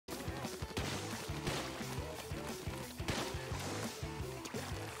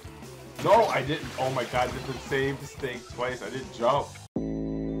No, I didn't. Oh my god, I did the same mistake twice. I didn't jump.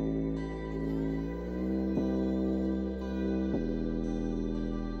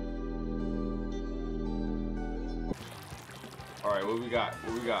 Alright, what we got?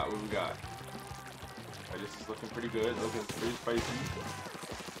 What we got? What we got? Alright, this is looking pretty good. Looking pretty spicy.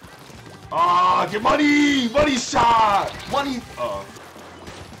 Ah, get money! Money shot! Money! Oh,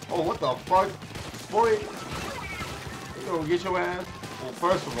 what the fuck? Boy! Yo, get your ass. Well,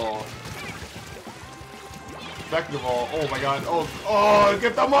 first of all. Second of all, oh my god. Oh,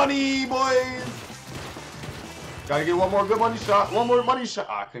 get the money, boys! Gotta get one more good money shot. One more money shot.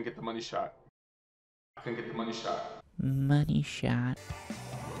 Ah, I couldn't get the money shot. I couldn't get the money shot. Money shot.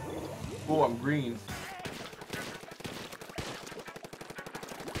 Oh, I'm green.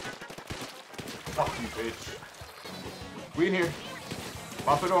 Fuck you, bitch. We in here.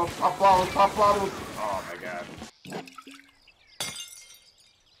 Pop it off. Pop bottles. Pop bottles. Oh my god.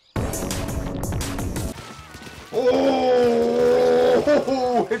 Oh!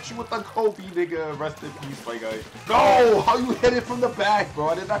 Hit you with the Kobe, nigga. Rest in peace, my guy. No! How you hit it from the back, bro?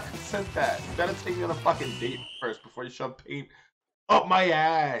 I did not consent that. You gotta take me on a fucking date first before you shove paint up my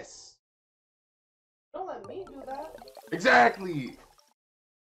ass. Don't let me do that. Exactly.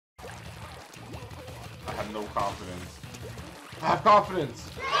 I have no confidence. I have confidence.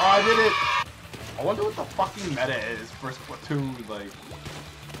 Oh, I did it. I wonder what the fucking meta is for Splatoon. Like,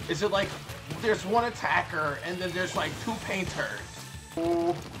 is it like there's one attacker and then there's like two painters?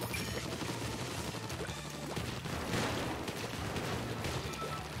 Oh.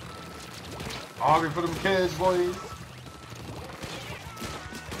 Hungry for them kids, boys.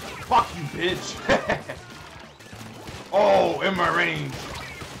 Fuck you, bitch. Oh, in my range.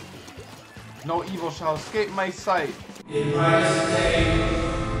 No evil shall escape my sight. In my state,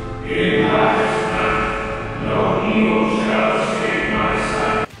 in my sight, no evil shall escape my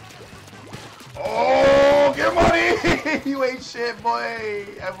sight. Oh, get money! You ain't shit, boy.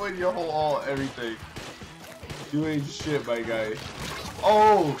 I won your whole all, everything. You ain't shit, my guy.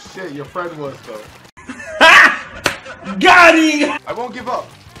 Oh, shit, your friend was, though. Got him! I won't give up.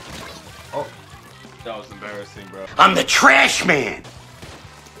 Oh, that was embarrassing, bro. I'm the trash man!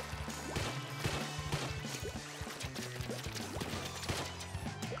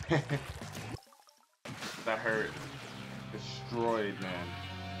 That hurt. Destroyed, man.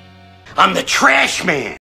 I'm the trash man!